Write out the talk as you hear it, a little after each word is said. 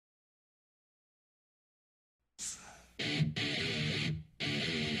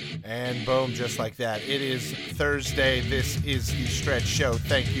And boom, just like that. It is Thursday. This is the Stretch Show.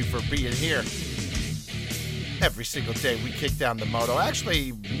 Thank you for being here. Every single day we kick down the moto.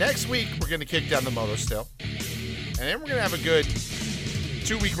 Actually, next week we're going to kick down the moto still. And then we're going to have a good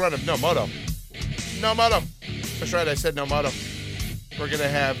 2-week run of no moto. No moto. That's right, I said no moto. We're going to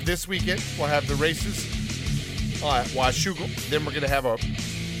have this weekend, we'll have the races at Washougal. Then we're going to have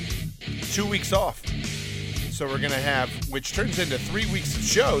 2 weeks off. So we're going to have, which turns into 3 weeks of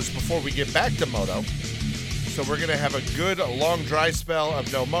shows before we get back to moto. So we're going to have a good long dry spell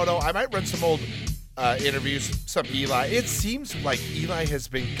of no moto. I might run some old interviews, some Eli. It seems like Eli has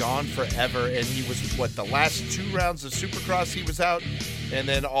been gone forever, and he was, the last 2 rounds of Supercross he was out, and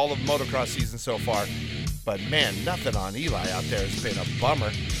then all of motocross season so far. But man, nothing on Eli out there has been a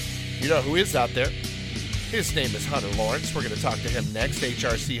bummer. You know who is out there? His name is Hunter Lawrence. We're going to talk to him next.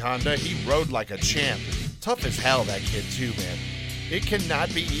 HRC Honda. He rode like a champ. Tough as hell, that kid, too, man. It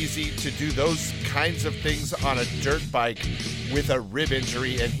cannot be easy to do those kinds of things on a dirt bike with a rib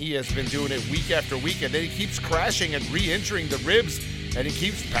injury, and he has been doing it week after week, and then he keeps crashing and re-injuring the ribs, and he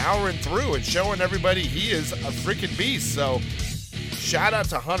keeps powering through and showing everybody he is a freaking beast. So shout out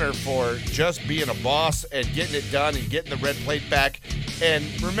to Hunter for just being a boss and getting it done and getting the red plate back.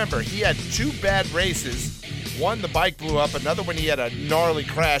 And remember, he had 2 bad races. One, the bike blew up. Another one, he had a gnarly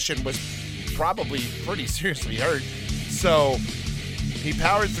crash and was probably pretty seriously hurt. So he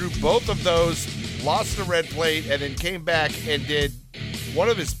powered through both of those, lost the red plate, and then came back and did one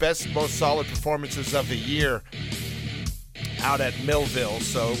of his best, most solid performances of the year out at Millville.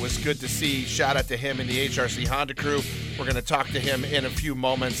 So it was good to see. Shout out to him and the HRC Honda crew. We're going to talk to him in a few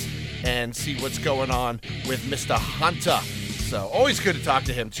moments and see what's going on with Mr. Hunta. So always good to talk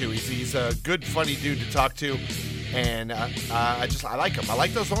to him too. He's a good, funny dude to talk to, and I like him. I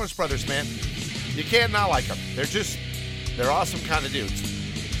like those Lawrence brothers, man. You can't not like them. They're awesome kind of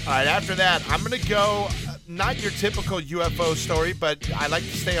dudes. All right, after that, I'm going to go, not your typical UFO story, but I like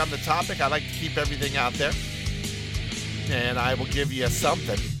to stay on the topic. I like to keep everything out there. And I will give you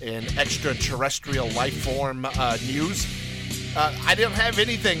something in extraterrestrial life form news. I didn't have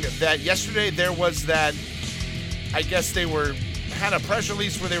anything that yesterday there was that, I guess they had a press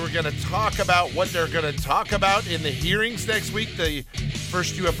release where they were going to talk about what they're going to talk about in the hearings next week, the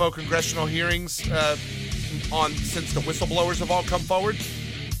first UFO congressional hearings since the whistleblowers have all come forward.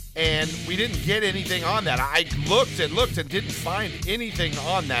 And we didn't get anything on that. I looked and didn't find anything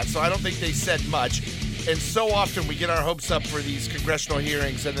on that, so I don't think they said much. And so often we get our hopes up for these congressional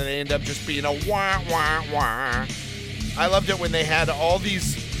hearings, and then they end up just being a wah, wah, wah. I loved it when they had all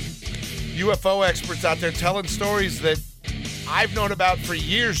these UFO experts out there telling stories that I've known about for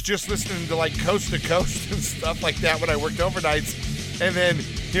years, just listening to like Coast to Coast and stuff like that when I worked overnights. And then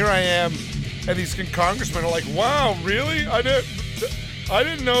here I am, and these congressmen are like, wow, really? I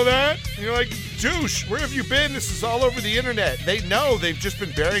didn't know that. And you're like, douche, where have you been? This is all over the internet. They know. They've just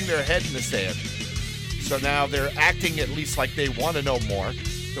been burying their head in the sand. So now they're acting at least like they want to know more.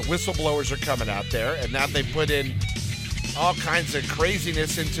 The whistleblowers are coming out there, and now they put in all kinds of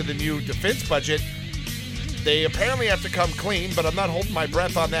craziness into the new defense budget. They apparently have to come clean, but I'm not holding my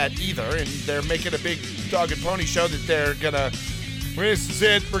breath on that either. And they're making a big dog and pony show that they're going to, this is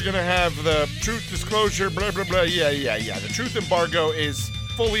it, we're going to have the truth disclosure, blah, blah, blah. Yeah. The truth embargo is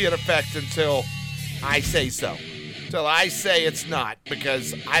fully in effect until I say so. Until I say it's not,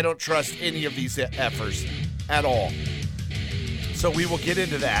 because I don't trust any of these efforts at all. So we will get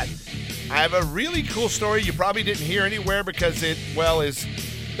into that. I have a really cool story you probably didn't hear anywhere because it,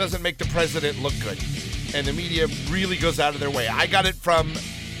 doesn't make the president look good. And the media really goes out of their way. I got it from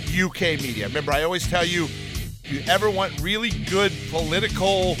UK media. Remember, I always tell you, if you ever want really good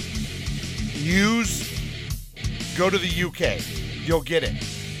political news, go to the UK. You'll get it.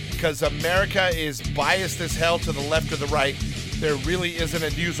 Because America is biased as hell to the left or the right. There really isn't a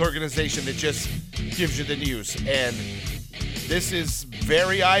news organization that just gives you the news. And this is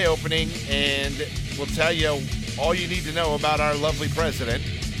very eye-opening and will tell you all you need to know about our lovely president.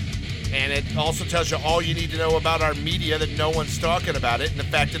 And it also tells you all you need to know about our media, that no one's talking about it. And the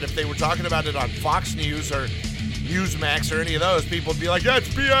fact that if they were talking about it on Fox News or Newsmax or any of those, people would be like, that's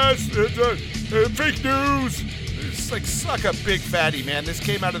BS, it's fake news. It's like, suck a big fatty, man. This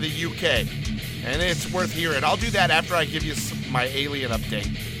came out of the UK, and it's worth hearing. I'll do that after I give you my alien update.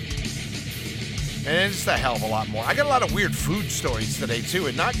 And it's a hell of a lot more. I got a lot of weird food stories today, too,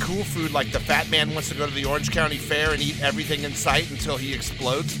 and not cool food like the fat man wants to go to the Orange County Fair and eat everything in sight until he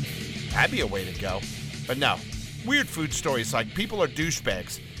explodes. That'd be a way to go. But no, weird food stories like people are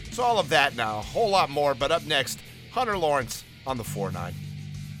douchebags. So all of that now, a whole lot more. But up next, Hunter Lawrence on the 4-9.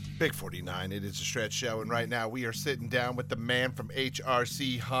 Big 49, it is a Stretch Show, and right now we are sitting down with the man from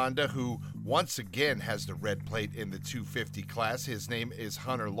HRC Honda, who once again has the red plate in the 250 class. His name is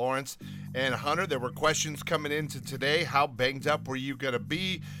Hunter Lawrence. And Hunter, there were questions coming into today. How banged up were you going to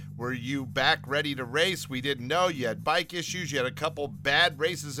be? Were you back ready to race? We didn't know. You had bike issues. You had a couple bad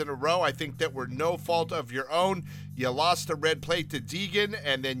races in a row, I think, that were no fault of your own. You lost the red plate to Deegan,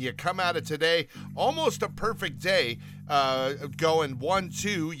 and then you come out of today, almost a perfect day, going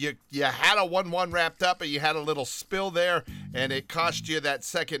 1-2. You had a 1-1 wrapped up, but you had a little spill there, and it cost you that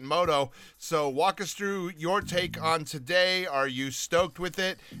second moto. So walk us through your take on today. Are you stoked with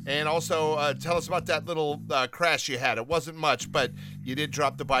it? And also tell us about that little crash you had. It wasn't much, but you did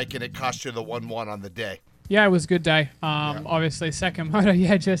drop the bike, and it cost you the 1-1 on the day. Yeah, it was a good day. Obviously, second moto,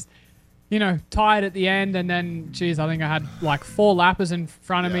 just, tired at the end. And then, geez, I think I had like 4 lappers in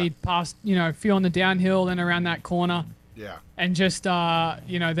front of me, past, a few on the downhill, then around that corner. Yeah. And just, they got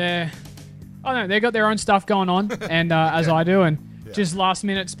their own stuff going on, and as I do, and just last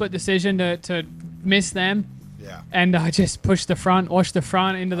minute split decision to miss them. Yeah. And I just pushed the front, washed the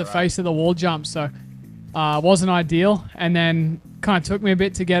front into the face of the wall jump. So wasn't ideal. And then kind of took me a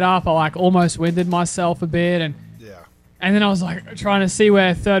bit to get up. I almost winded myself a bit, and then I was trying to see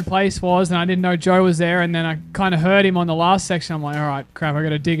where third place was, and I didn't know Joe was there. And then I kind of heard him on the last section. I'm like, all right, crap, I got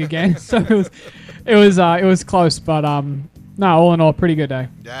to dig again. So it was close, but no, all in all, pretty good day.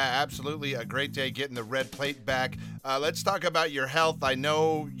 Yeah, absolutely. A great day getting the red plate back. Let's talk about your health. I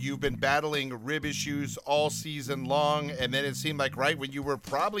know you've been battling rib issues all season long, and then it seemed like right when you were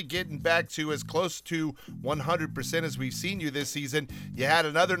probably getting back to as close to 100% as we've seen you this season, you had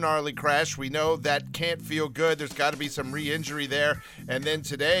another gnarly crash. We know that can't feel good. There's got to be some re-injury there. And then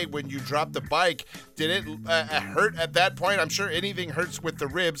today, when you dropped the bike, did it hurt at that point? I'm sure anything hurts with the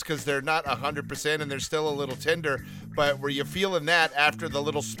ribs because they're not 100% and they're still a little tender. But were you feeling that after the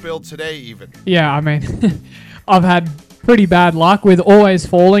little spill today even? Yeah, I mean, I've had pretty bad luck with always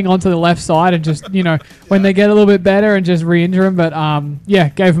falling onto the left side and just, when they get a little bit better and just re-injure them. But,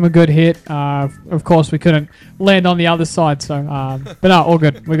 gave them a good hit. Of course, we couldn't land on the other side. So, but no, all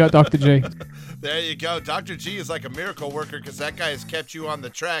good. We got Dr. G. There you go. Dr. G is like a miracle worker because that guy has kept you on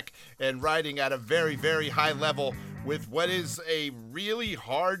the track and riding at a very, very high level with what is a really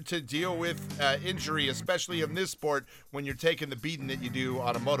hard to deal with injury, especially in this sport when you're taking the beating that you do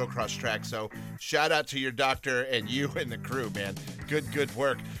on a motocross track. So shout out to your doctor and you and the crew, man. Good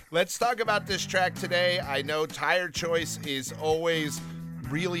work. Let's talk about this track today. I know tire choice is always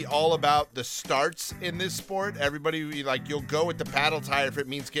really all about the starts in this sport. Everybody, you'll go with the paddle tire if it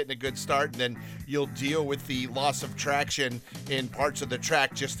means getting a good start, and then you'll deal with the loss of traction in parts of the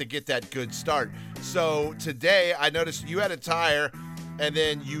track just to get that good start. So today I noticed you had a tire and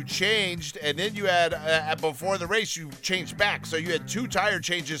then you changed, and then you had before the race you changed back, so you had 2 tire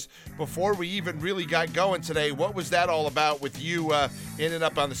changes before we even really got going today. What was that all about with you ending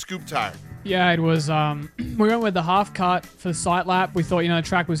up on the scoop tire? Yeah, it was, we went with the half cut for the sight lap. We thought, the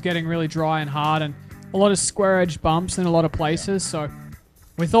track was getting really dry and hard and a lot of square edge bumps in a lot of places. So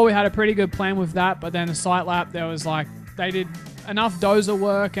we thought we had a pretty good plan with that. But then the sight lap, there was they did enough dozer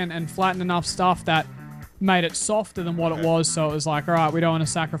work and flattened enough stuff that made it softer than what it was. So it was all right, we don't want to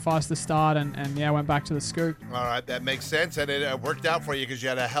sacrifice the start and went back to the scoop. All right, that makes sense. And it worked out for you because you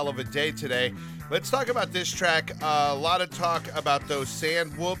had a hell of a day today. Let's talk about this track. A lot of talk about those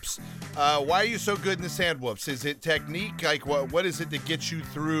sand whoops. Why are you so good in the sand whoops? Is it technique? What is it that gets you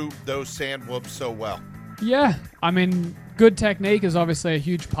through those sand whoops so well? Yeah, I mean, good technique is obviously a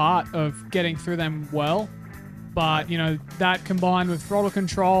huge part of getting through them well. But, that combined with throttle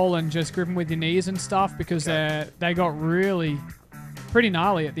control and just gripping with your knees and stuff, because they got really pretty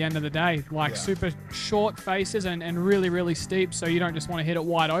gnarly at the end of the day. Super short faces and really, really steep. So you don't just want to hit it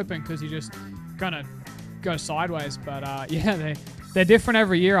wide open because you're just going to go sideways. But, they're different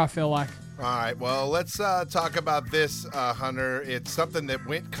every year, I feel like. All right, well, let's talk about this, Hunter. It's something that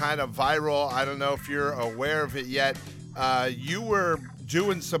went kind of viral. I don't know if you're aware of it yet. You were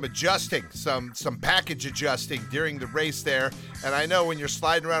doing some adjusting, some package adjusting during the race there. And I know when you're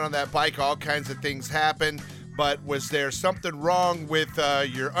sliding around on that bike, all kinds of things happen. But was there something wrong with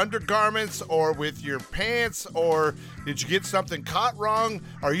your undergarments or with your pants, or did you get something caught wrong?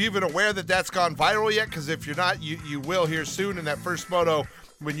 Are you even aware that that's gone viral yet? Because if you're not, you will here soon in that first moto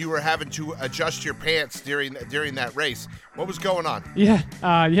when you were having to adjust your pants during that race. What was going on? Yeah,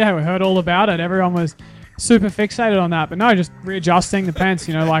 we heard all about it. Everyone was super fixated on that. But no, just readjusting the pants,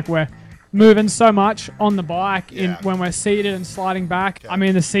 we're moving so much on the bike when we're seated and sliding back. Okay. I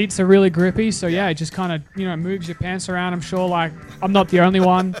mean, the seats are really grippy, so it just kind of, moves your pants around. I'm sure, I'm not the only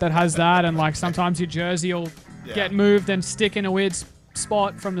one that has that, and sometimes your jersey will get moved and stick in a weird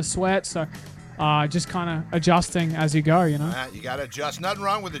spot from the sweat. So just kind of adjusting as you go, you know. You got to adjust. Nothing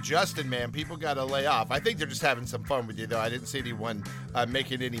wrong with adjusting, man. People got to lay off. I think they're just having some fun with you, though. I didn't see anyone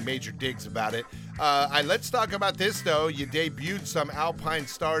making any major digs about it. Let's talk about this, though. You debuted some Alpine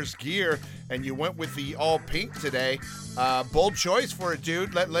Stars gear, and you went with the all pink today. Bold choice for it,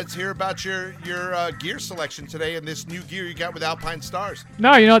 dude. Let's hear about your gear selection today and this new gear you got with Alpine Stars.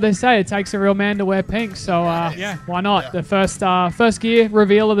 No, you know what they say. It takes a real man to wear pink. So, yeah, why not? Yeah. The first gear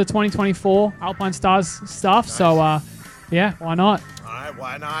reveal of the 2024 Alpine Stars stuff. Nice. So, yeah, why not? All right,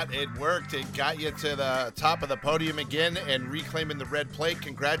 why not? It worked. It got you to the top of the podium again and reclaiming the red plate.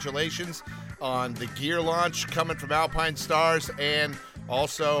 Congratulations on the gear launch coming from Alpine Stars and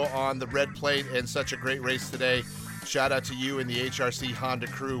also on the red plate and such a great race today. Shout out to you and the HRC Honda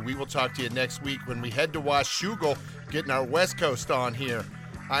crew. We will talk to you next week when we head to Washougal, getting our West Coast on here.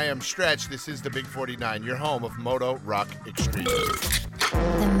 I am Stretch. This is the Big 49, your home of Moto Rock Extreme. The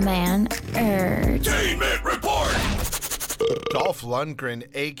Manertainment Report. Dolph Lundgren,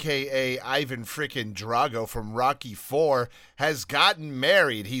 a.k.a. Ivan frickin' Drago from Rocky IV, has gotten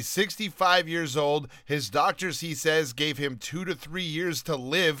married. He's 65 years old. His doctors, he says, gave him 2 to 3 years to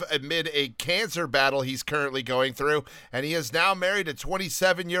live amid a cancer battle he's currently going through, and he is now married a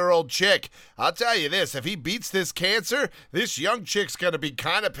 27-year-old chick. I'll tell you this, if he beats this cancer, this young chick's going to be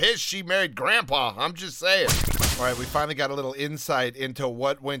kind of pissed she married Grandpa. I'm just saying. All right, we finally got a little insight into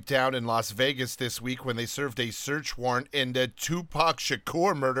what went down in Las Vegas this week when they served a search warrant in the Tupac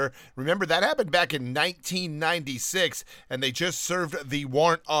Shakur murder. Remember, that happened back in 1996, and they just served the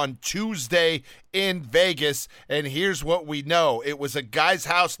warrant on Tuesday in Vegas, and here's what we know. It was a guy's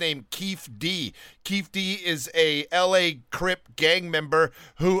house named Keith D. Keith D is a L.A. Crip gang member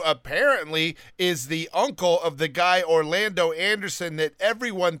who apparently is the uncle of the guy Orlando Anderson that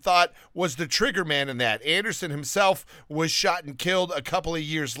everyone thought was the trigger man in that. Anderson himself was shot and killed a couple of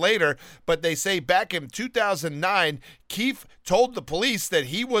years later, but they say back in 2009, Keith told the police that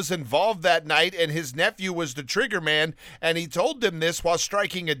he was involved that night and his nephew was the trigger man, and he told them this while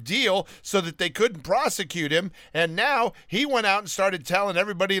striking a deal so that they couldn't prosecute him, and now he went out and started telling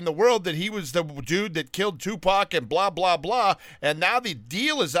everybody in the world that he was the dude that killed Tupac and blah, blah, blah, and now the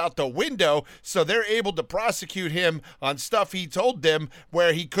deal is out the window, so they're able to prosecute him on stuff he told them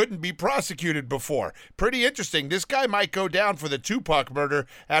where he couldn't be prosecuted before. Pretty interesting. This guy might go down for the Tupac murder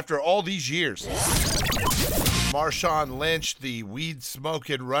after all these years. Marshawn Lynch, the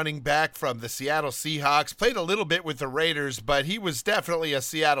weed-smoking running back from the Seattle Seahawks, played a little bit with the Raiders, but he was definitely a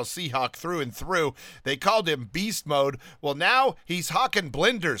Seattle Seahawk through and through. They called him Beast Mode. Well, now he's hawking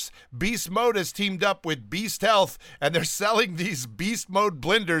blenders. Beast Mode has teamed up with Beast Health, and they're selling these Beast Mode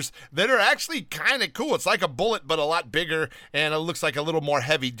blenders that are actually kind of cool. It's like a bullet, but a lot bigger, and it looks like a little more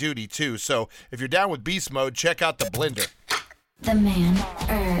heavy-duty, too. So if you're down with Beast Mode, check out the blender. The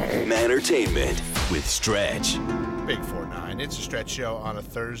Manertainment with Stretch. Big 4-9. It's a Stretch show on a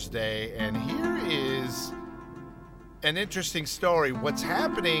Thursday, and here is an interesting story. What's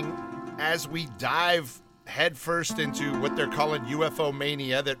happening as we dive headfirst into what they're calling UFO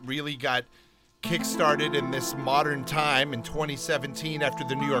mania that really got kickstarted in this modern time in 2017 after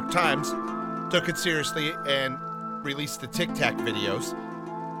the New York Times took it seriously and released the Tic Tac videos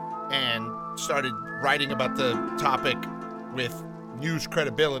and started writing about the topic with news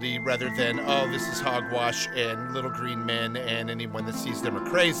credibility rather than, oh, this is hogwash and little green men and anyone that sees them are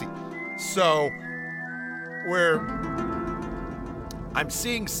crazy. So I'm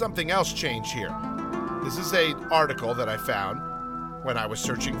seeing something else change here. This is an article that I found when I was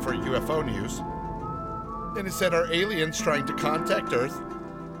searching for UFO news, and it said, are aliens trying to contact Earth?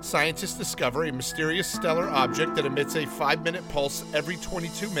 Scientists discover a mysterious stellar object that emits a 5-minute pulse every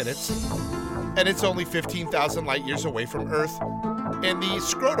 22 minutes, and it's only 15,000 light years away from Earth in the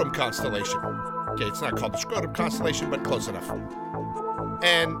Scrotum constellation. Okay, it's not called the Scrotum constellation, but close enough.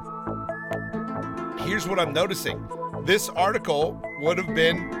 And here's what I'm noticing. This article would have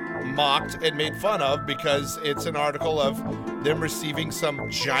been mocked and made fun of because it's an article of them receiving some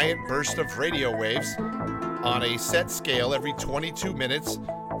giant burst of radio waves on a set scale every 22 minutes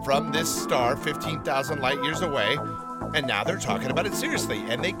from this star 15,000 light years away, and now they're talking about it seriously,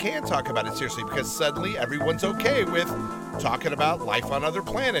 and they can talk about it seriously because suddenly everyone's okay with talking about life on other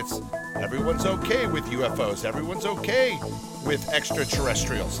planets. Everyone's okay with UFOs. Everyone's okay with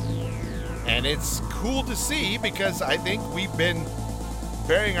extraterrestrials. And it's cool to see because I think we've been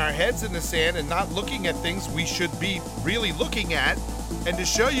burying our heads in the sand and not looking at things we should be really looking at. And to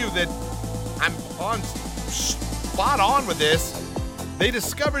show you that I'm spot on with this, they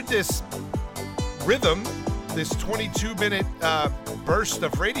discovered this rhythm, this 22-minute burst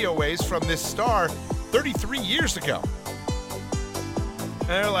of radio waves from this star 33 years ago. And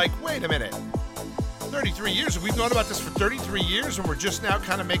they're like, wait a minute. 33 years? We've known about this for 33 years and we're just now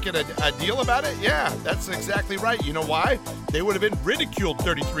kind of making a deal about it? Yeah, that's exactly right. You know why? They would have been ridiculed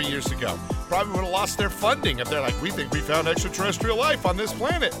 33 years ago. Probably would have lost their funding if they're like, we think we found extraterrestrial life on this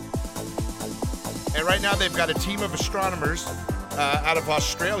planet. And right now they've got a team of astronomers out of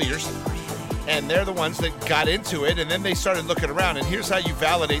Australians, and they're the ones that got into it, and then they started looking around. And here's how you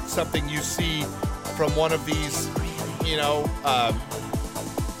validate something you see from one of these,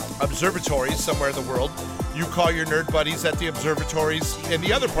 observatories somewhere in the world. You call your nerd buddies at the observatories in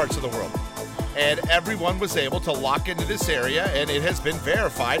the other parts of the world. And everyone was able to lock into this area, and it has been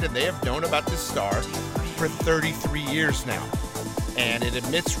verified, and they have known about this star for 33 years now. And it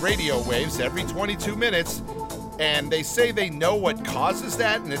emits radio waves every 22 minutes, and they say they know what causes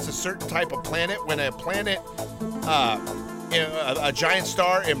that, and it's a certain type of planet. When a planet, a giant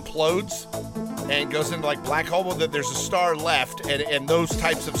star implodes and goes into like black hole, that there's a star left, and those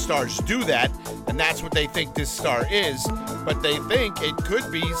types of stars do that, and that's what they think this star is. But they think it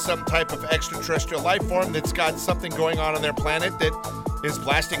could be some type of extraterrestrial life form that's got something going on their planet that is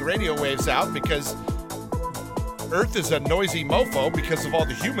blasting radio waves out, because Earth is a noisy mofo because of all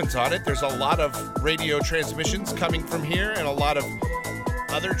the humans on it. There's a lot of radio transmissions coming from here and a lot of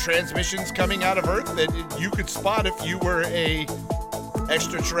other transmissions coming out of Earth that you could spot if you were a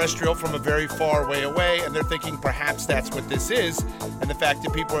extraterrestrial from a very far way away, and they're thinking perhaps that's what this is. And the fact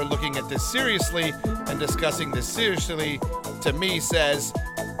that people are looking at this seriously and discussing this seriously, to me, says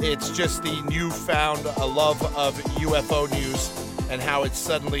it's just the newfound love of UFO news and how it's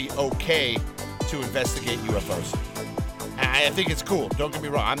suddenly okay to investigate UFOs. I think it's cool. Don't get me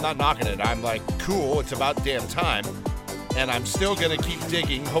wrong. I'm not knocking it. I'm like, cool. It's about damn time. And I'm still going to keep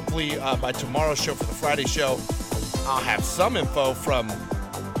digging. Hopefully by tomorrow's show, for the Friday show, I'll have some info from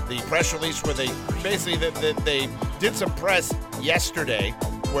the press release where they basically they did some press yesterday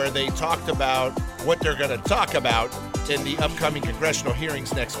where they talked about what they're going to talk about in the upcoming congressional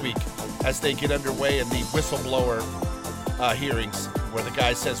hearings next week as they get underway in the whistleblower hearings, where the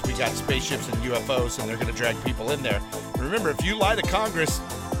guy says we got spaceships and UFOs and they're going to drag people in there. And remember, if you lie to Congress,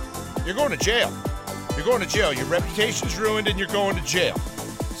 you're going to jail. You're going to jail. Your reputation's ruined and you're going to jail.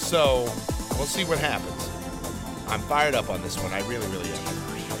 So we'll see what happens. I'm fired up on this one. I really, really am.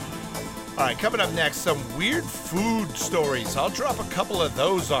 All right, coming up next, some weird food stories. I'll drop a couple of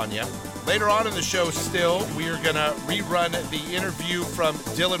those on you. Later on in the show still, we are going to rerun the interview from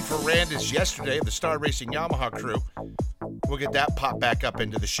Dylan Ferrandis yesterday, the Star Racing Yamaha crew. We'll get that popped back up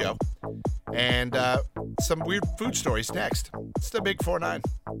into the show. And some weird food stories next. It's the Big 49.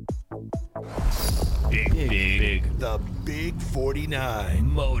 Big. The Big 49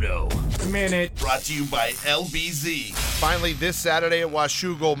 Moto Minute. Brought to you by LBZ. Finally, this Saturday at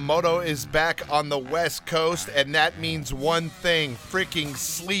Washougal, Moto is back on the West Coast, and that means one thing: freaking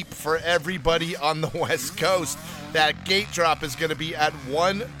sleep for everybody on the West Coast. That gate drop is going to be at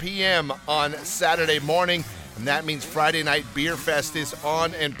 1 p.m. on Saturday morning. And that means Friday night beer fest is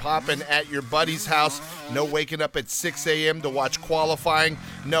on and popping at your buddy's house. No waking up at 6 a.m. to watch qualifying.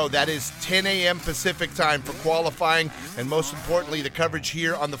 No, that is 10 a.m. Pacific time for qualifying. And most importantly, the coverage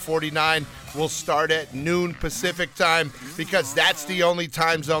here on the 49 will start at noon Pacific time, because that's the only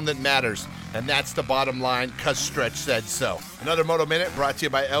time zone that matters. And that's the bottom line, because Stretch said so. Another Moto Minute brought to you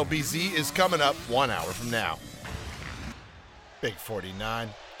by LBZ is coming up 1 hour from now. Big 49.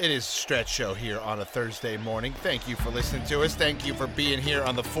 It is Stretch Show here on a Thursday morning. Thank you for listening to us. Thank you for being here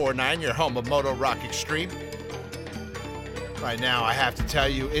on the 49, your home of Moto Rock Extreme. Right now, I have to tell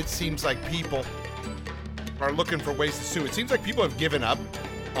you, it seems like people are looking for ways to sue. It seems like people have given up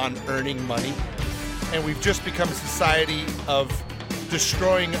on earning money, and we've just become a society of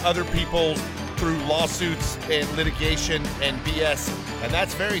destroying other people through lawsuits and litigation and BS, and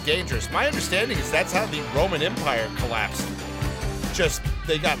that's very dangerous. My understanding is that's how the Roman Empire collapsed. Just,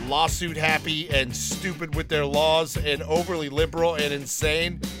 they got lawsuit happy and stupid with their laws and overly liberal and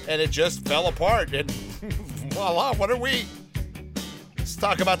insane, and it just fell apart. And voila, what are we? Let's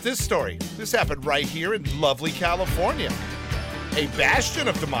talk about this story. This happened right here in lovely California, a bastion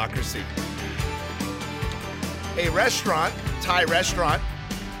of democracy. A restaurant, Thai restaurant,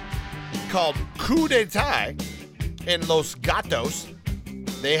 called Coup de Thai in Los Gatos.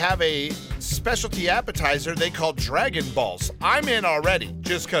 They have a specialty appetizer they call Dragon Balls. I'm in already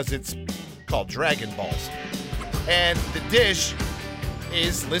just because it's called Dragon Balls. And the dish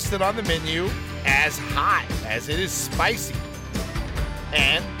is listed on the menu as hot, as it is spicy.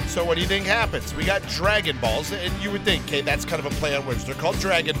 And so what do you think happens? We got Dragon Balls, and you would think, okay, that's kind of a play on words. They're called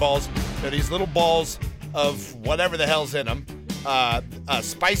Dragon Balls. They're these little balls of whatever the hell's in them.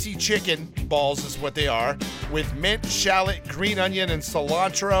 spicy chicken balls is what they are, with mint, shallot, green onion, and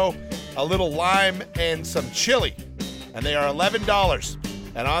cilantro, a little lime, and some chili. And they are $11.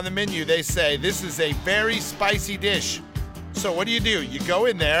 And on the menu, they say this is a very spicy dish. So what do? You go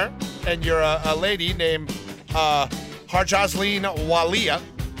in there, and you're a lady named Harjazleen Walia.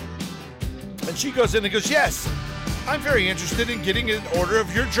 And she goes in and goes, yes, I'm very interested in getting an order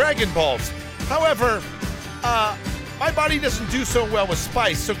of your Dragon Balls. However, my body doesn't do so well with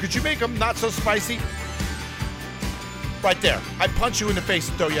spice, so could you make them not so spicy? Right there. I punch you in the face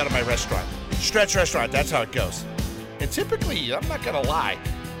and throw you out of my restaurant. Stretch restaurant, that's how it goes. And typically, I'm not going to lie,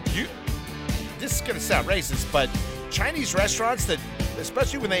 this is going to sound racist, but Chinese restaurants that,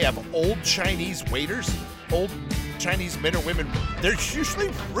 especially when they have old Chinese waiters, old Chinese men or women, they're usually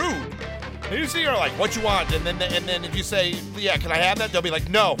rude. They usually are like, what you want? And then if you say, yeah, can I have that? They'll be like,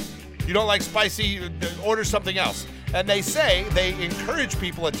 no, you don't like spicy, order something else. And they say they encourage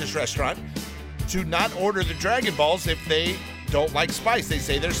people at this restaurant to not order the Dragon Balls if they don't like spice. They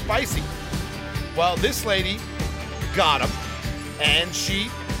say they're spicy. Well, this lady got them, and she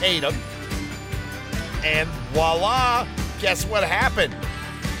ate them, and voila, guess what happened?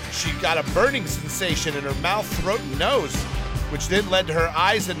 She got a burning sensation in her mouth, throat, and nose, which then led to her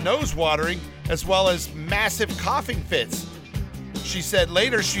eyes and nose watering, as well as massive coughing fits. She said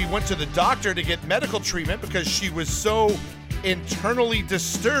later she went to the doctor to get medical treatment because she was so internally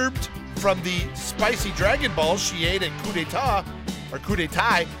disturbed from the spicy Dragon Balls she ate at coup d'etat,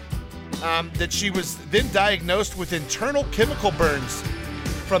 that she was then diagnosed with internal chemical burns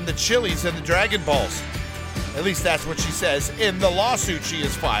from the chilies and the Dragon Balls. At least that's what she says in the lawsuit she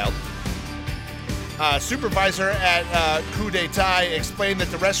has filed. Supervisor at coup d'etat explained that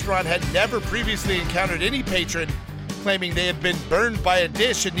the restaurant had never previously encountered any patron claiming they had been burned by a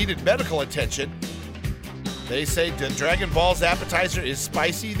dish and needed medical attention. They say the Dragon Balls appetizer is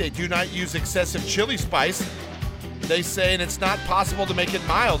spicy. They do not use excessive chili spice. They say, and it's not possible to make it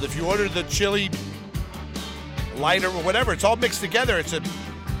mild. If you order the chili lighter or whatever, it's all mixed together. It's a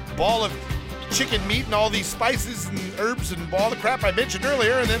ball of chicken meat and all these spices and herbs and all the crap I mentioned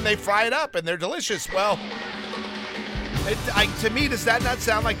earlier, and then they fry it up and they're delicious. Well, to me, does that not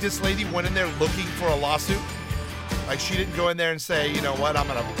sound like this lady went in there looking for a lawsuit? Like she didn't go in there and say, you know what, I'm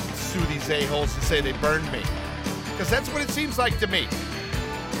going to sue these a-holes and say they burned me. Because that's what it seems like to me.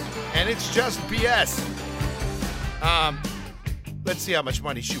 And it's just BS. Let's see how much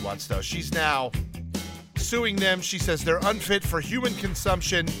money she wants, though. She's now suing them. She says they're unfit for human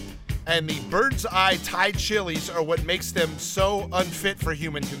consumption, and the bird's eye Thai chilies are what makes them so unfit for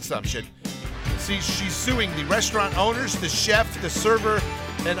human consumption. See, she's suing the restaurant owners, the chef, the server,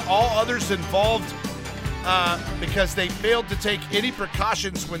 and all others involved because they failed to take any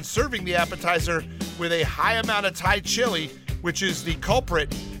precautions when serving the appetizer with a high amount of Thai chili, which is the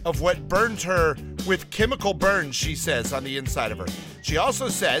culprit of what burned her with chemical burns, she says, on the inside of her. She also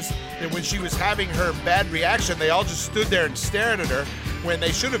says that when she was having her bad reaction, they all just stood there and stared at her when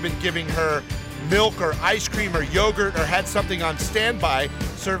they should have been giving her milk or ice cream or yogurt or had something on standby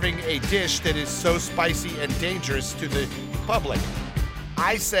serving a dish that is so spicy and dangerous to the public.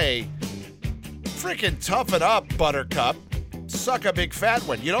 I say, freaking toughen up, Buttercup. Suck a big fat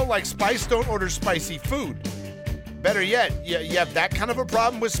one. You don't like spice? Don't order spicy food. Better yet, you have that kind of a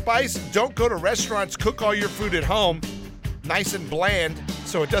problem with spice? Don't go to restaurants, cook all your food at home, nice and bland,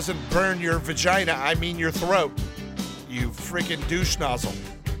 so it doesn't burn your vagina, I mean your throat. You freaking douche nozzle.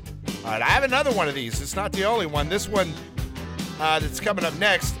 All right, I have another one of these. It's not the only one. This one that's coming up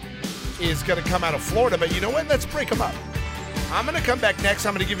next is going to come out of Florida, but you know what? Let's break them up. I'm going to come back next.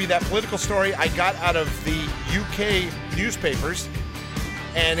 I'm going to give you that political story I got out of the UK newspapers,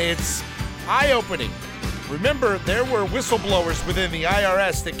 and it's eye-opening. Remember, there were whistleblowers within the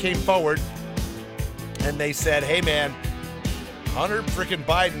IRS that came forward, and they said, hey, man, Hunter freaking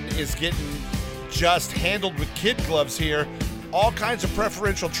Biden is getting just handled with kid gloves here. All kinds of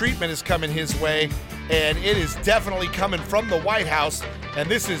preferential treatment is coming his way, and it is definitely coming from the White House, and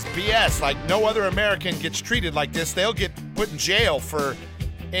this is BS. Like, no other American gets treated like this. They'll get put in jail for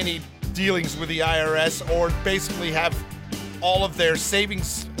any dealings with the IRS or basically have all of their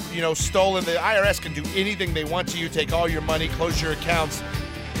savings stolen. The IRS can do anything they want to you, take all your money, close your accounts,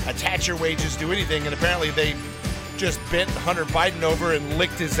 attach your wages, do anything. And apparently they just bent Hunter Biden over and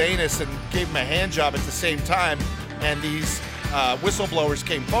licked his anus and gave him a hand job at the same time. And these whistleblowers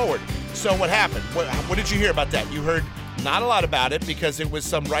came forward. So what happened? What did you hear about that? You heard not a lot about it because it was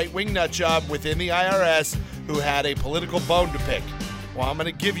some right-wing nutjob within the IRS who had a political bone to pick. Well, I'm going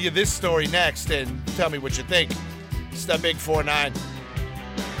to give you this story next and tell me what you think. It's the Big 4-9.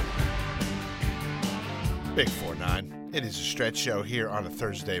 Big 4-9. It is a Stretch Show here on a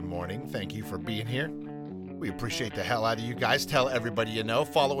Thursday morning. Thank you for being here. We appreciate the hell out of you guys. Tell everybody you know.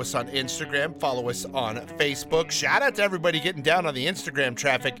 Follow us on Instagram. Follow us on Facebook. Shout out to everybody getting down on the Instagram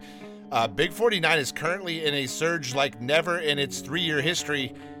traffic. Big 49 is currently in a surge like never in its 3-year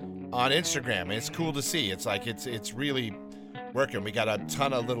history on Instagram. And it's cool to see. It's like it's really working. We got a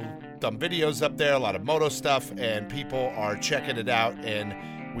ton of little dumb videos up there, a lot of moto stuff, and people are checking it out, and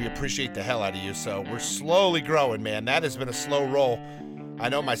we appreciate the hell out of you. So we're slowly growing, man. That has been a slow roll. I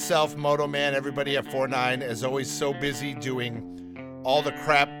know myself, Moto Man, everybody at 49 is always so busy doing all the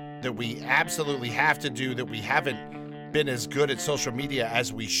crap that we absolutely have to do, that we haven't been as good at social media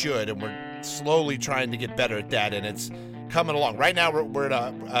as we should, and we're slowly trying to get better at that, and it's coming along. Right now, we're at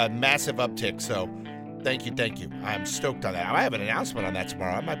a massive uptick, so thank you. I'm stoked on that. I have an announcement on that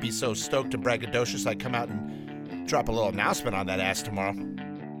tomorrow. I might be so stoked and braggadocious I come out and drop a little announcement on that ass tomorrow.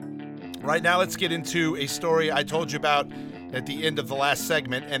 Right now, let's get into a story I told you about at the end of the last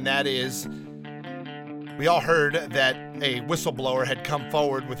segment, and that is, we all heard that a whistleblower had come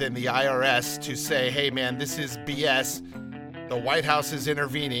forward within the IRS to say, hey man, this is BS. The White House is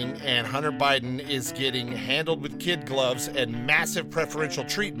intervening, and Hunter Biden is getting handled with kid gloves and massive preferential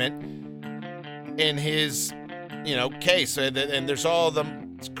treatment in his, case. And there's all the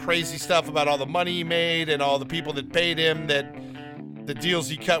crazy stuff about all the money he made and all the people that paid him, that the deals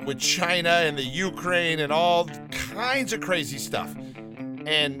he cut with China and the Ukraine and all kinds of crazy stuff.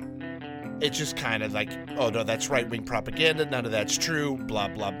 And it's just kind of like, oh no, that's right-wing propaganda. None of that's true. Blah,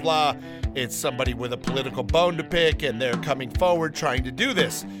 blah, blah. It's somebody with a political bone to pick, and they're coming forward trying to do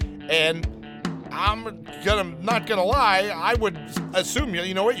this. And I'm not gonna lie, I would assume,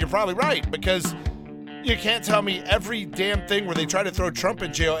 you know what, you're probably right, because you can't tell me every damn thing where they try to throw Trump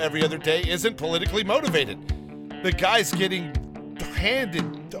in jail every other day isn't politically motivated. The guy's getting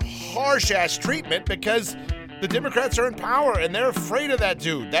handed harsh-ass treatment because the Democrats are in power, and they're afraid of that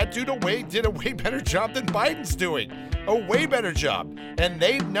dude. That dude did a way better job than Biden's doing. A way better job. And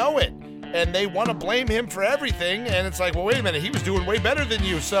they know it. And they want to blame him for everything. And it's like, well, wait a minute. He was doing way better than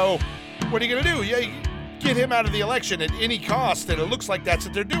you. So what are you going to do? Yeah, get him out of the election at any cost. And it looks like that's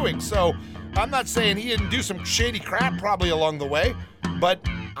what they're doing. So I'm not saying he didn't do some shady crap probably along the way, but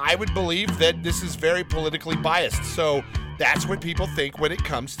I would believe that this is very politically biased. So that's what people think when it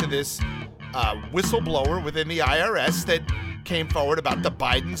comes to this whistleblower within the IRS that came forward about the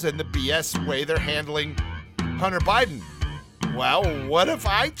Bidens and the BS way they're handling Hunter Biden. Well, what if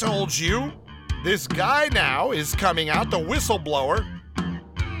I told you this guy now is coming out, the whistleblower?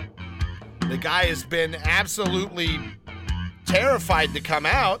 The guy has been absolutely terrified to come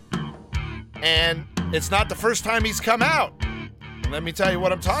out, and it's not the first time he's come out. Let me tell you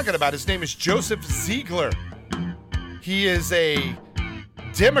what I'm talking about. His name is Joseph Ziegler. He is a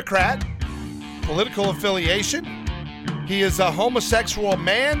Democrat, political affiliation. He is a homosexual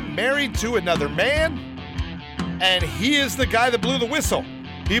man married to another man, and he is the guy that blew the whistle.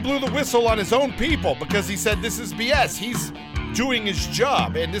 He blew the whistle on his own people because he said this is BS. He's doing his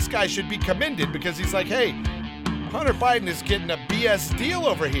job, and this guy should be commended because he's like, hey, Hunter Biden is getting a BS deal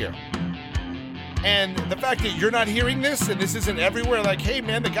over here. And the fact that you're not hearing this, and this isn't everywhere, like, hey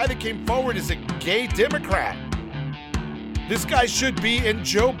man, the guy that came forward is a gay Democrat. This guy should be in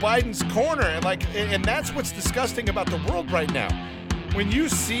Joe Biden's corner. And that's what's disgusting about the world right now. When you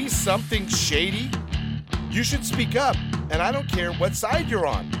see something shady, you should speak up. And I don't care what side you're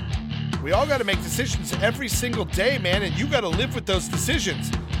on. We all got to make decisions every single day, man, and you got to live with those decisions.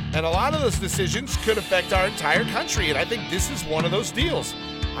 And a lot of those decisions could affect our entire country, and I think this is one of those deals.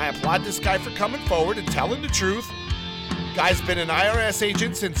 I applaud this guy for coming forward and telling the truth. Guy's been an IRS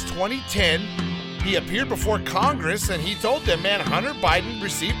agent since 2010. He appeared before Congress, and he told them, man, Hunter Biden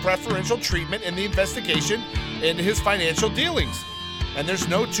received preferential treatment in the investigation into his financial dealings. And there's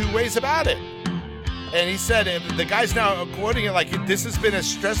no two ways about it. And he said, the guy's now quoting it like this has been as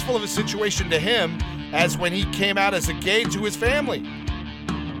stressful of a situation to him as when he came out as a gay to his family.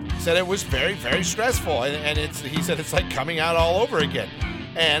 He said it was very, very stressful. And he said it's like coming out all over again.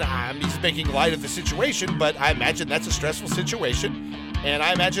 And he's making light of the situation, but I imagine that's a stressful situation. And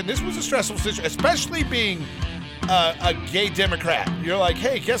I imagine this was a stressful situation, especially being a gay Democrat. You're like,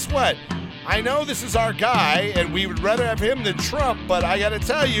 hey, guess what? I know this is our guy, and we would rather have him than Trump, but I got to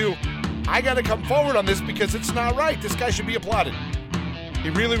tell you, I got to come forward on this because it's not right. This guy should be applauded. He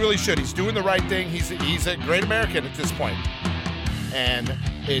really, really should. He's doing the right thing. He's a great American at this point. And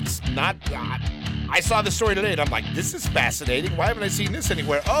it's not... I saw the story today, and I'm like, this is fascinating. Why haven't I seen this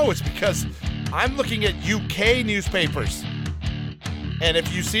anywhere? Oh, it's because I'm looking at UK newspapers. And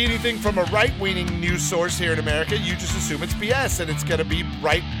if you see anything from a right-wing news source here in America, you just assume it's BS, and it's going to be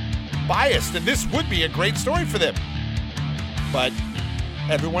right biased. And this would be a great story for them. But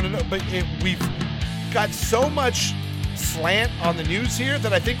we've got so much slant on the news here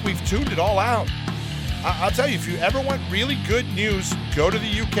that I think we've tuned it all out. I'll tell you, if you ever want really good news, go to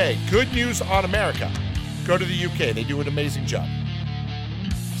the UK. Good news on America. Go to the UK. They do an amazing job.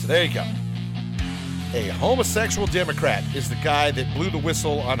 So there you go. A homosexual Democrat is the guy that blew the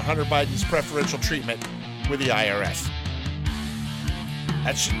whistle on Hunter Biden's preferential treatment with the IRS.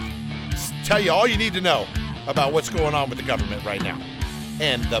 That should tell you all you need to know about what's going on with the government right now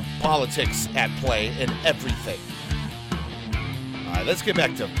and the politics at play and everything. All right, let's get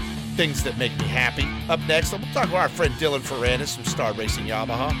back to things that make me happy. Up next, we'll talk about our friend Dylan Ferrandis from Star Racing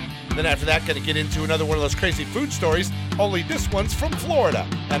Yamaha. And then after that, going to get into another one of those crazy food stories, only this one's from Florida.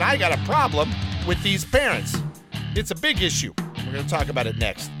 And I got a problem with these parents. It's a big issue. We're going to talk about it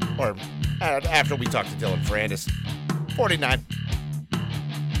next, or after we talk to Dylan Ferrandis. 49.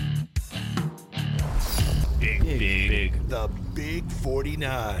 Big. The Big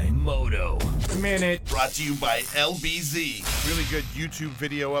 49 Moto Minute. Brought to you by LBZ. Really good YouTube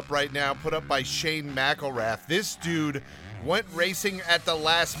video up right now, put up by Shane McElrath. This dude went racing at the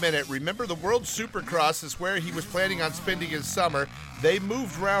last minute. Remember, the World Supercross is where he was planning on spending his summer. They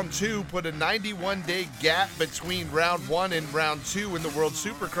moved round 2, put a 91-day gap between round 1 and round 2 in the World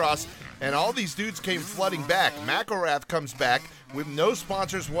Supercross, and all these dudes came flooding back. McElrath comes back with no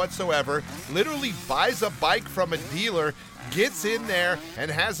sponsors whatsoever, literally buys a bike from a dealer, gets in there, and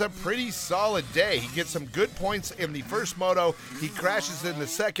has a pretty solid day. He gets some good points in the first moto. He crashes in the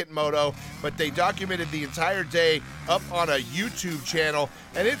second moto, but they documented the entire day up on a YouTube channel,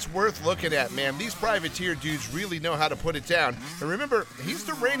 and it's worth looking at, man. These privateer dudes really know how to put it down. And remember, he's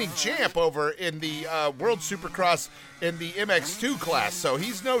the reigning champ over in the World Supercross in the MX2 class, so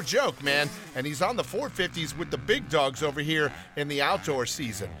he's no joke, man. And he's on the 450s with the big dogs over here in the outdoor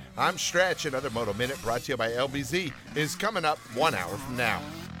season. I'm Stretch. Another Moto Minute brought to you by LBZ is coming up 1 hour from now.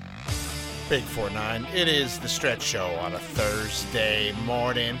 Big 49. It is the Stretch Show on a Thursday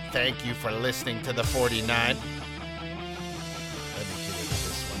morning. Thank you for listening to the 49. Let me get into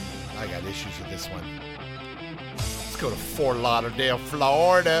this one. I got issues with this one. Let's go to Fort Lauderdale,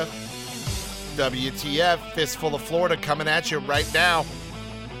 Florida. WTF, Fistful of Florida coming at you right now.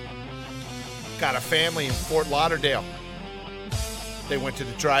 Got a family in Fort Lauderdale. They went to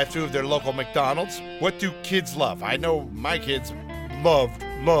the drive-thru of their local McDonald's. What do kids love? I know my kids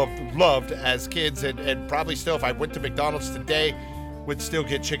loved as kids, and probably still, if I went to McDonald's today, would still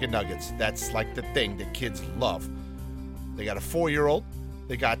get chicken nuggets. That's like the thing that kids love. They got a 4-year-old.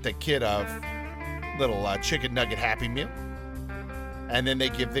 They got the kid a little chicken nugget Happy Meal. And then they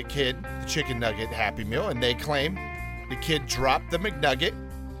give the kid the chicken nugget Happy Meal, and they claim the kid dropped the McNugget.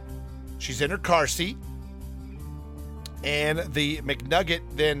 She's in her car seat. And the McNugget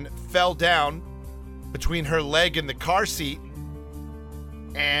then fell down between her leg and the car seat,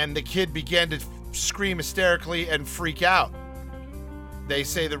 and the kid began to scream hysterically and freak out. They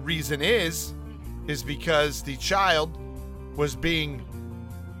say the reason is because the child was being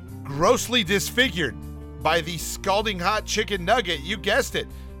grossly disfigured by the scalding hot chicken nugget. You guessed it.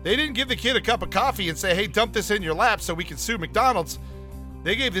 They didn't give the kid a cup of coffee and say, hey, dump this in your lap so we can sue McDonald's.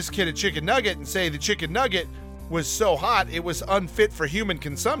 They gave this kid a chicken nugget and say the chicken nugget was so hot it was unfit for human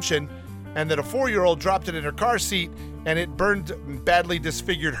consumption, and that a 4-year-old dropped it in her car seat and it burned and badly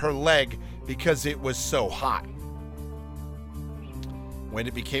disfigured her leg because it was so hot. When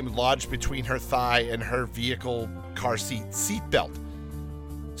it became lodged between her thigh and her vehicle car seat seatbelt.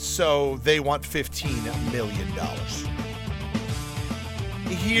 So they want $15 million.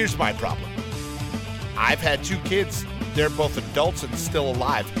 Here's my problem. I've had 2 kids. They're both adults and still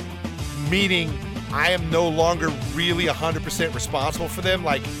alive. Meaning I am no longer really 100% responsible for them.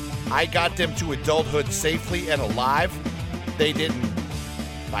 Like, I got them to adulthood safely and alive. They didn't,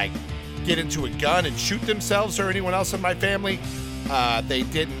 like, get into a gun and shoot themselves or anyone else in my family. They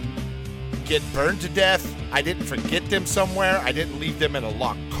didn't get burned to death. I didn't forget them somewhere. I didn't leave them in a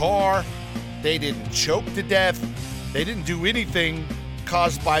locked car. They didn't choke to death. They didn't do anything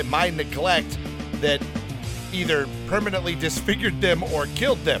caused by my neglect that either permanently disfigured them or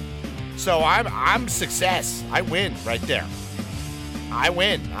killed them. So I'm success. I win right there. I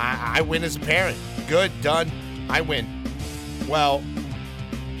win. I win as a parent. Good, done. I win. Well,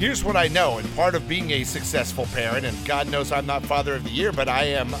 here's what I know, and part of being a successful parent, and God knows I'm not Father of the Year, but I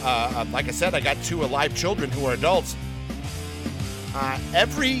am, like I said, I got 2 alive children who are adults.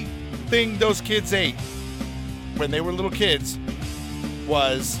 Everything those kids ate when they were little kids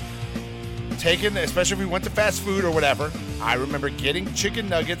was taken, especially if we went to fast food or whatever. I remember getting chicken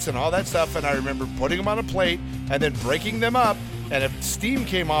nuggets and all that stuff, and I remember putting them on a plate and then breaking them up, and if steam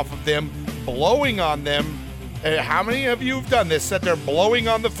came off of them, blowing on them How many of you have done this? Sat there blowing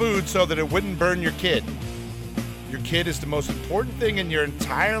on the food so that it wouldn't burn your kid. Your kid is the most important thing in your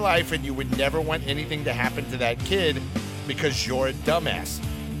entire life, and you would never want anything to happen to that kid because you're a dumbass.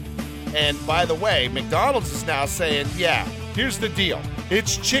 And by the way, McDonald's is now saying, yeah, here's the deal.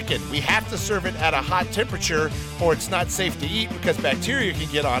 It's chicken. We have to serve it at a hot temperature or it's not safe to eat because bacteria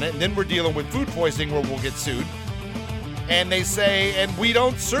can get on it, and then we're dealing with food poisoning where we'll get sued. And they say, and we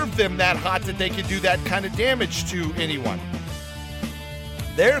don't serve them that hot that they can do that kind of damage to anyone.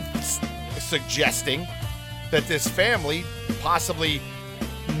 They're suggesting that this family possibly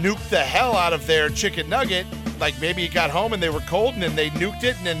nuked the hell out of their chicken nugget. Like maybe it got home and they were cold and then they nuked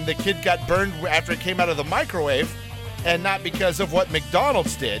it and then the kid got burned after it came out of the microwave, and not because of what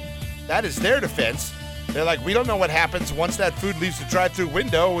McDonald's did. That is their defense. They're like, we don't know what happens once that food leaves the drive-thru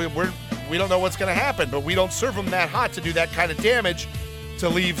window. We don't know what's going to happen, but we don't serve them that hot to do that kind of damage, to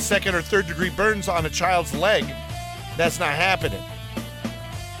leave second or third degree burns on a child's leg. That's not happening.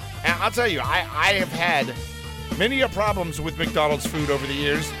 And I'll tell you, I have had many problems with McDonald's food over the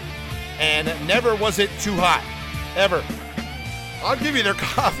years, and never was it too hot, ever. I'll give you their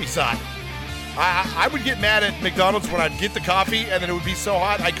coffee's hot. I would get mad at McDonald's when I'd get the coffee and then it would be so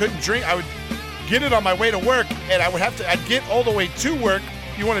hot I couldn't drink. I would get it on my way to work, and I'd get all the way to work.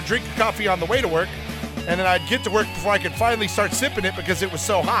 You want to drink the coffee on the way to work, and then I'd get to work before I could finally start sipping it because it was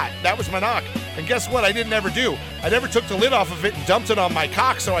so hot. That was my knock. And guess what? I didn't ever do. I never took the lid off of it and dumped it on my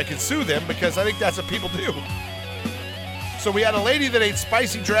cock so I could sue them, because I think that's what people do. So we had a lady that ate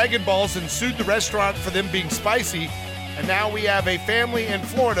spicy Dragon Balls and sued the restaurant for them being spicy. And now we have a family in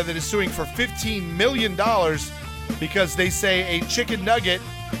Florida that is suing for $15 million because they say a chicken nugget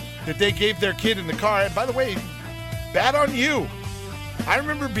that they gave their kid in the car. And by the way, bad on you. I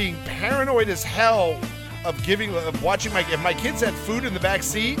remember being paranoid as hell of watching if my kids had food in the back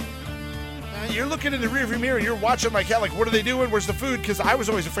seat. You're looking in the rearview mirror, you're watching my cat like, what are they doing? Where's the food? Because I was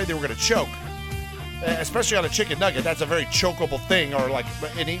always afraid they were going to choke. Especially on a chicken nugget. That's a very chokeable thing. Or like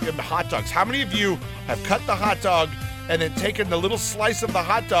in hot dogs. How many of you have cut the hot dog and then taken the little slice of the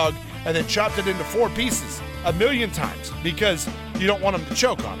hot dog and then chopped it into 4 pieces? 1,000,000 times, because you don't want them to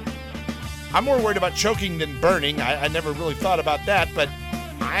choke on it. I'm more worried about choking than burning. I never really thought about that, but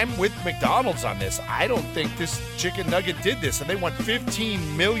I'm with McDonald's on this. I don't think this chicken nugget did this, and they want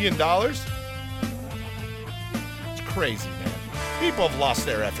 $15 million? It's crazy, man. People have lost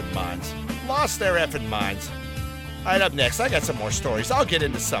their effing minds. All right, up next, I got some more stories. I'll get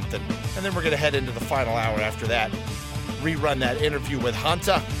into something, and then we're going to head into the final hour after that. Rerun that interview with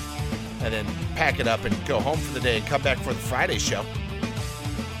Hunta, and then pack it up and go home for the day and come back for the Friday show.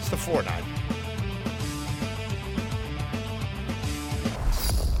 It's the 4-9.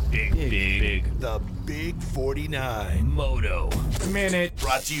 Big. The Big 49 Moto Minute.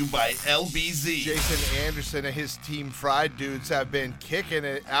 Brought to you by LBZ. Jason Anderson and his Team Fried dudes have been kicking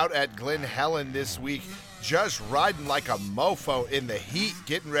it out at Glen Helen this week, just riding like a mofo in the heat,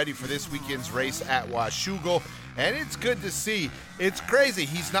 getting ready for this weekend's race at Washougal. And it's good to see. It's crazy.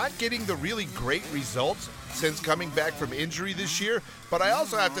 He's not getting the really great results since coming back from injury this year, but I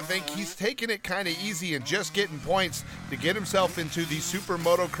also have to think he's taking it kind of easy and just getting points to get himself into the Super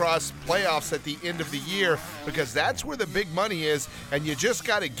Motocross playoffs at the end of the year, because that's where the big money is, and you just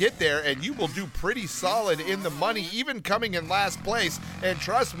got to get there, and you will do pretty solid in the money, even coming in last place. And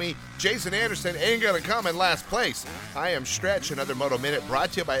trust me, Jason Anderson ain't going to come in last place. I am Stretch. Another Moto Minute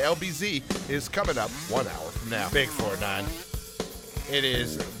brought to you by LBZ is coming up 1 hour from now. Big 4-9. It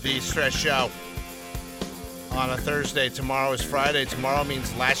is the Stretch Show on a Thursday. Tomorrow is Friday. Tomorrow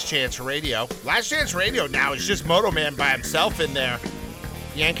means Last Chance Radio. Last Chance Radio now is just Moto Man by himself in there,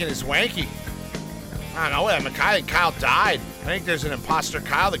 yanking his wanky. I don't know. I think Kyle died. I think there's an imposter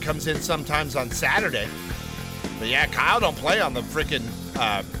Kyle that comes in sometimes on Saturday. But yeah, Kyle don't play on the freaking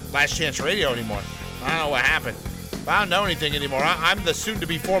Last Chance Radio anymore. I don't know what happened. I don't know anything anymore. I'm the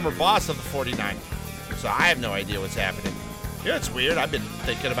soon-to-be former boss of the 49. So I have no idea what's happening. You know, it's weird. I've been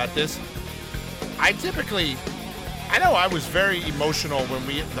thinking about this. I know I was very emotional when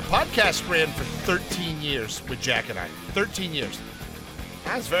the podcast ran for 13 years with Jack and I. 13 years.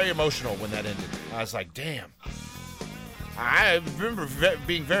 I was very emotional when that ended. I was like, damn. I remember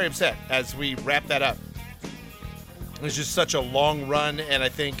being very upset as we wrapped that up. It was just such a long run, and I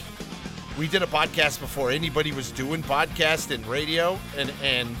think we did a podcast before anybody was doing podcast and radio,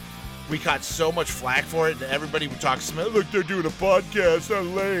 and we caught so much flack for it, and everybody would talk, look, they're doing a podcast, so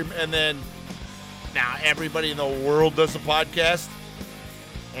lame. And then now everybody in the world does a podcast,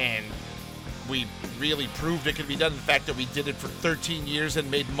 and we really proved it could be done. The fact that we did it for 13 years and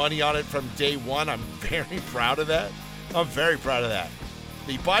made money on it from day one, I'm very proud of that. I'm very proud of that.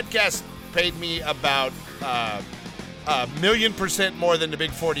 The podcast paid me about 1,000,000% more than the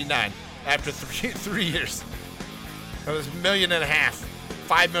big 49 after 3 years. It was 1.5 million,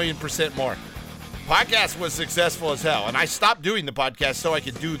 5 million% more. Podcast was successful as hell, and I stopped doing the podcast so I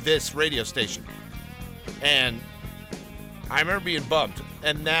could do this radio station. And I remember being bummed,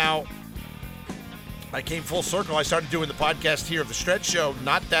 and now I came full circle. I started doing the podcast here of the Stretch Show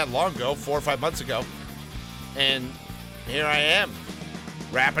not that long ago, 4 or 5 months ago, and here I am,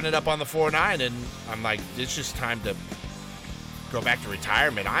 wrapping it up on the 4-9, and I'm like, it's just time to go back to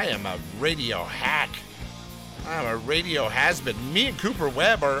retirement. I am a radio hack. I'm a radio has-been. Me and Cooper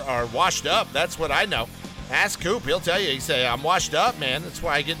Webb are washed up. That's what I know. Ask Coop. He'll tell you. He say, I'm washed up, man. That's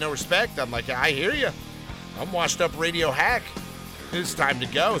why I get no respect. I'm like, I hear you. I'm washed up radio hack. It's time to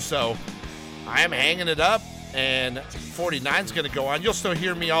go. So I am hanging it up, and 49's going to go on. You'll still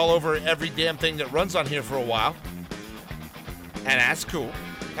hear me all over every damn thing that runs on here for a while. And that's cool.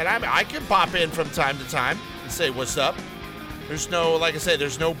 And I can pop in from time to time and say, what's up? There's no, like I say,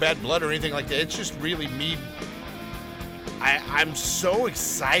 there's no bad blood or anything like that. It's just really me. I'm so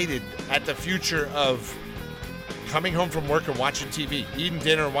excited at the future of coming home from work and watching TV, eating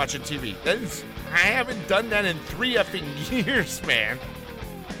dinner and watching TV. I haven't done that in 3 effing years, man.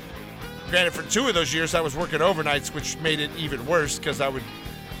 Granted, for 2 of those years, I was working overnights, which made it even worse because I would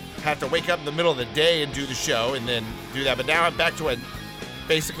have to wake up in the middle of the day and do the show and then do that. But now I'm back to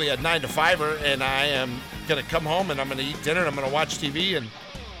basically a 9 to 5er, and I am going to come home and I'm going to eat dinner and I'm going to watch TV and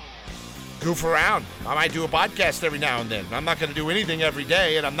goof around. I might do a podcast every now and then. I'm not going to do anything every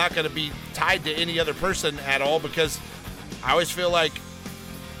day, and I'm not going to be tied to any other person at all because I always feel like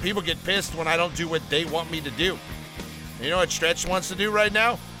people get pissed when I don't do what they want me to do. You know what Stretch wants to do right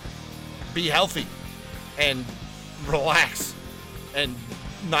now? Be healthy and relax and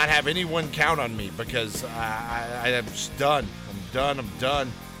not have anyone count on me because I'm just done. I'm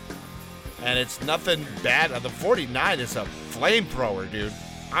done. And it's nothing bad. The 49 is a flamethrower, dude.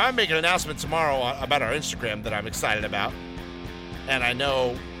 I'm making an announcement tomorrow about our Instagram that I'm excited about. And I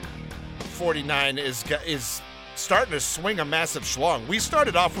know 49 is starting to swing a massive schlong. We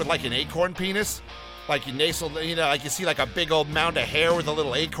started off with like an acorn penis. Like you nasal, like you see like a big old mound of hair with a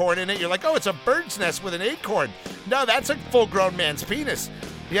little acorn in it. You're like, oh, it's a bird's nest with an acorn. No, that's a full-grown man's penis.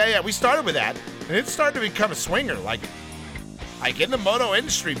 Yeah, we started with that. And it started to become a swinger. Like in the moto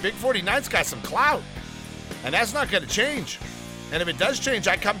industry, Big 49's got some clout. And that's not going to change. And if it does change,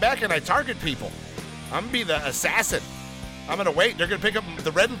 I come back and I target people. I'm going to be the assassin. I'm going to wait. They're going to pick up.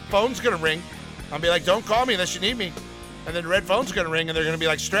 The red phone's going to ring. I'm going to be like, don't call me unless you need me. And then the red phone's going to ring and they're going to be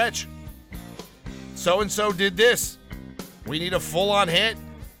like, Stretch, so-and-so did this. We need a full-on hit.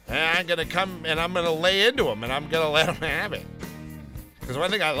 And I'm going to come and I'm going to lay into them and I'm going to let them have it. Because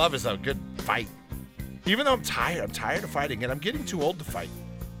one thing I love is a good fight. Even though I'm tired of fighting and I'm getting too old to fight.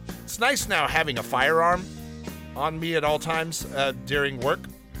 It's nice now having a firearm on me at all times during work.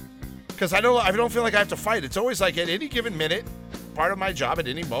 Because I don't feel like I have to fight. It's always like at any given minute, part of my job at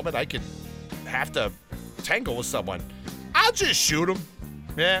any moment, I could have to tangle with someone. I'll just shoot them.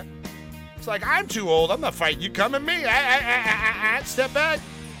 Yeah. It's like, I'm too old. I'm not fighting. You come at me. Step back.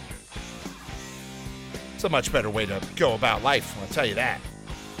 It's a much better way to go about life, I'll tell you that.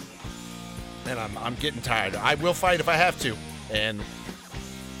 And I'm getting tired. I will fight if I have to. And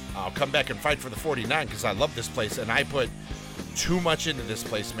I'll come back and fight for the 49 because I love this place. And I put too much into this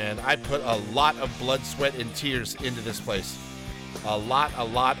place, man. I put a lot of blood, sweat, and tears into this place. A lot of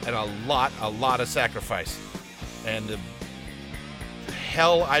sacrifice. And the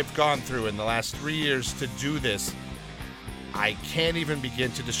hell I've gone through in the last 3 years to do this, I can't even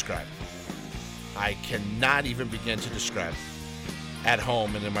begin to describe. I cannot even begin to describe at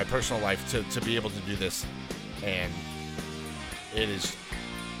home and in my personal life to be able to do this. And it is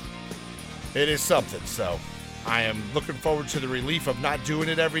something. So I am looking forward to the relief of not doing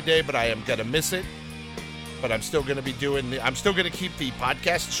it every day, but I am going to miss it. But I'm still going to be I'm still going to keep the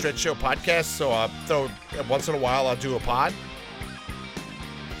podcast, Stretch Show podcast. So I'll throw once in a while, I'll do a pod.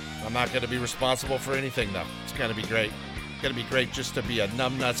 I'm not going to be responsible for anything though. It's going to be great. It's going to be great just to be a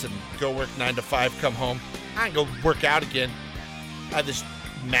numbnuts and go work 9 to 5, come home. I can go work out again. I have this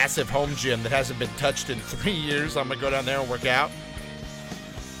massive home gym that hasn't been touched in 3 years. I'm going to go down there and work out.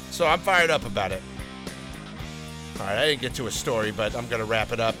 So I'm fired up about it. All right, I didn't get to a story, but I'm going to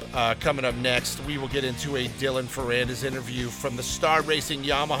wrap it up. Coming up next, we will get into a Dylan Ferranda's interview from the Star Racing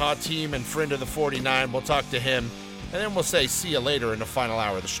Yamaha team and friend of the 49. We'll talk to him, and then we'll say see you later in the final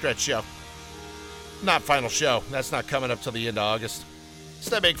hour of the Stretch Show. Not final show. That's not coming up till the end of August. It's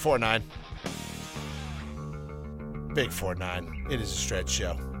the Big 49. Big 49. It is a Stretch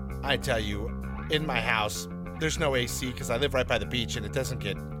Show. I tell you, in my house, there's no AC because I live right by the beach and it doesn't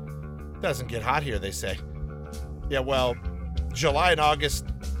get hot here, they say. Yeah, well, July and August,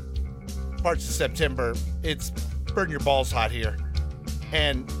 parts of September, it's burn your balls hot here.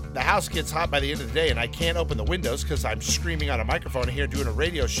 And the house gets hot by the end of the day, and I can't open the windows because I'm screaming on a microphone here doing a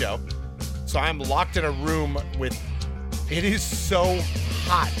radio show. So I'm locked in a room with, it is so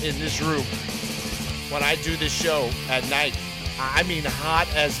hot in this room when I do this show at night. I mean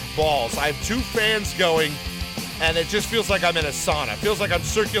hot as balls. I have 2 fans going, and it just feels like I'm in a sauna. It feels like I'm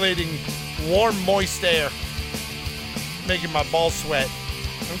circulating warm, moist air, making my balls sweat.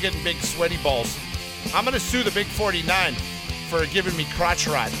 I'm getting big, sweaty balls. I'm going to sue the Big 49 for giving me crotch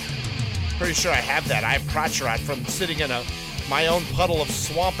rot. Pretty sure I have that. I have crotch rot from sitting in my own puddle of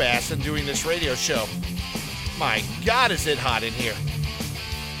swamp ass and doing this radio show. My God, is it hot in here.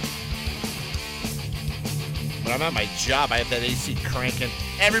 When I'm at my job, I have that AC cranking.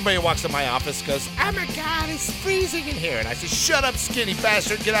 Everybody walks in my office goes, oh my God, it's freezing in here. And I say, shut up, skinny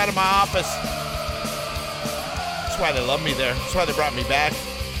bastard, get out of my office. That's why they love me there. That's why they brought me back.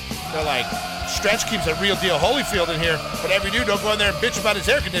 They're like, Stretch keeps a real deal Holyfield in here, but every dude don't go in there and bitch about his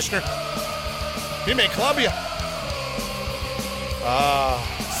air conditioner. He made Columbia.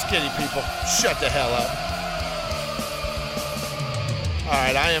 Skinny people, shut the hell up. All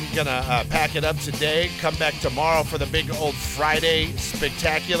right, I am going to pack it up today. Come back tomorrow for the big old Friday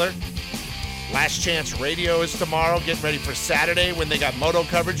spectacular. Last Chance Radio is tomorrow. Getting ready for Saturday when they got moto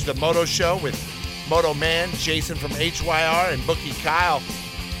coverage, the Moto Show with Moto Man, Jason from HYR, and Bookie Kyle.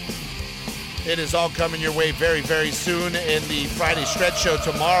 It is all coming your way very, very soon in the Friday Stretch Show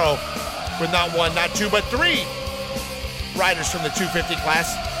tomorrow with not 1, not 2, but 3 riders from the 250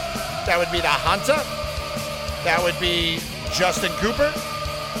 class. That would be the Hunta. That would be Justin Cooper,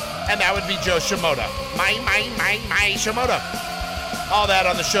 and that would be Joe Shimoda. My Shimoda. All that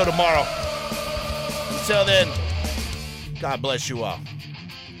on the show tomorrow. Until then, God bless you all,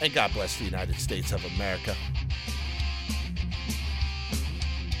 and God bless the United States of America.